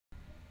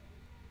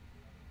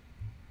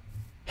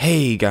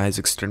Hey guys,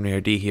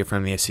 Exterminator D here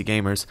from the SC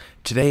Gamers.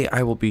 Today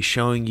I will be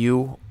showing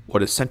you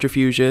what a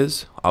centrifuge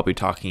is. I'll be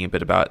talking a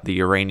bit about the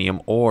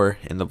uranium ore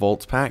in the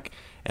Voltz pack,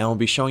 and I'll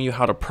be showing you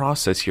how to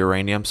process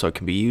uranium so it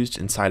can be used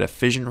inside a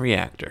fission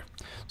reactor.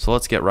 So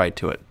let's get right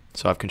to it.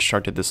 So I've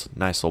constructed this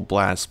nice little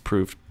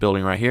blast-proof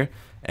building right here,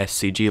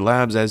 SCG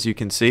Labs as you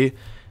can see,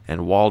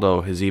 and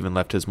Waldo has even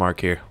left his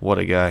mark here. What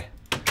a guy.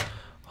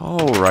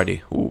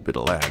 Alrighty, ooh, bit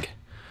of lag.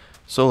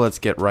 So let's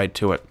get right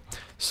to it.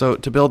 So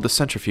to build the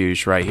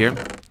centrifuge right here,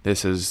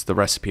 this is the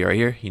recipe right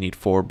here. You need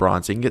 4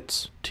 bronze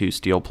ingots, 2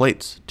 steel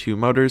plates, 2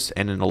 motors,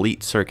 and an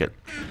elite circuit.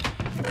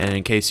 And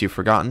in case you've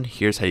forgotten,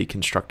 here's how you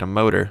construct a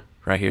motor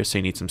right here. So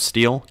you need some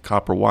steel,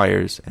 copper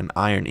wires, and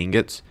iron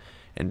ingots.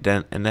 And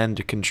then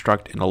to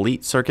construct an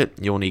elite circuit,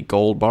 you'll need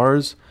gold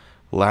bars,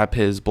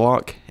 lapis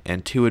block,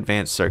 and 2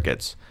 advanced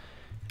circuits.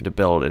 And to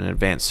build an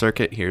advanced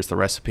circuit, here's the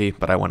recipe,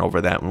 but I went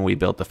over that when we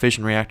built the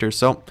fission reactor,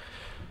 so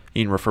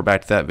you can refer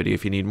back to that video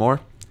if you need more.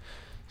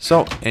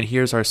 So, and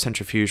here's our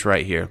centrifuge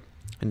right here.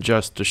 And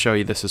just to show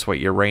you, this is what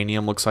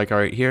uranium looks like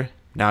right here.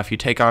 Now, if you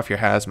take off your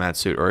hazmat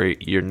suit or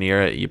you're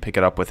near it, you pick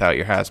it up without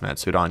your hazmat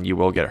suit on, you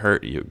will get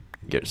hurt. You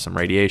get some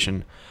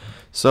radiation.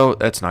 So,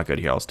 that's not good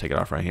here. I'll just take it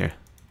off right here.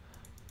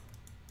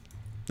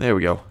 There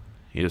we go.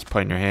 You just put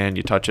it in your hand,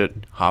 you touch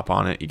it, hop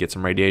on it, you get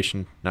some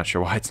radiation. Not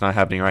sure why it's not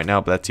happening right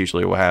now, but that's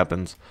usually what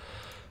happens.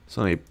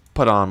 So, let me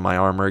put on my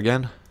armor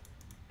again.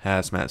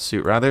 Hazmat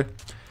suit, rather.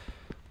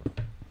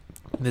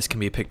 This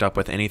can be picked up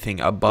with anything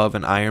above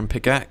an iron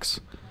pickaxe.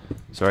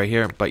 So right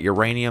here, but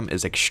uranium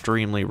is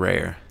extremely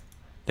rare.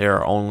 There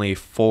are only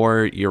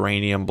 4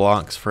 uranium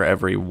blocks for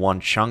every 1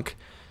 chunk.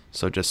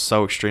 So just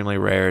so extremely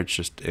rare, it's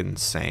just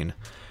insane.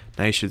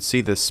 Now you should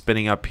see this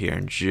spinning up here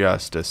in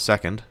just a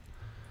second.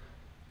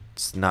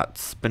 It's not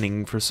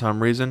spinning for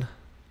some reason.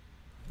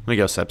 Let me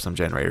go set up some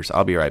generators.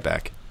 I'll be right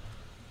back.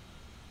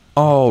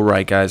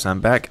 Alright guys,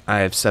 I'm back. I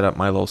have set up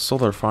my little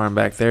solar farm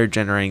back there,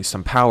 generating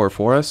some power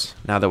for us,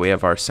 now that we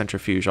have our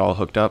centrifuge all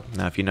hooked up.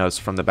 Now if you notice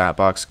from the bat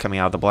box coming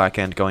out of the black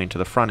end going to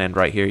the front end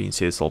right here, you can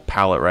see this little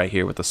pallet right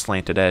here with the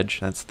slanted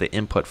edge. That's the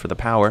input for the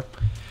power.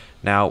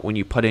 Now when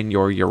you put in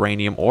your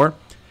uranium ore,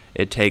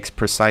 it takes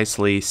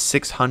precisely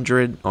 16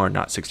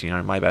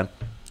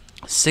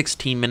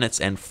 minutes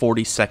and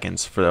 40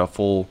 seconds for the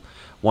full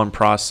one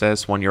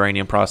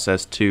uranium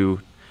process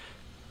to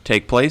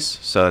take place.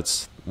 So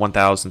it's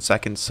 1,000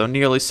 seconds, so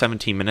nearly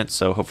 17 minutes.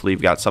 So hopefully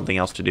you've got something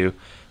else to do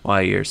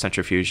while your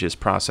centrifuge is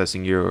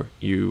processing your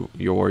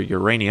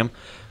uranium.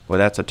 Well,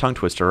 that's a tongue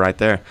twister right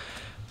there.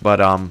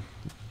 But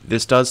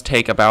this does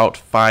take about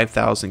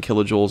 5,000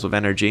 kilojoules of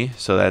energy,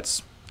 so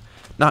that's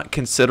not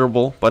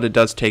considerable, but it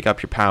does take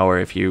up your power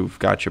if you've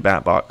got your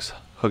bat box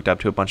hooked up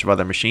to a bunch of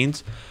other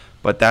machines.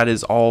 But that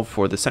is all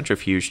for the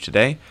centrifuge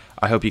today.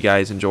 I hope you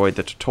guys enjoyed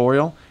the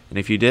tutorial, and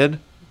if you did,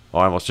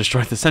 well, I almost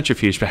destroyed the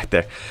centrifuge back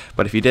there.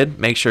 But if you did,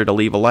 make sure to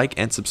leave a like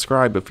and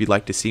subscribe if you'd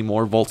like to see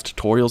more Voltz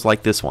tutorials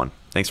like this one.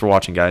 Thanks for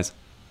watching, guys.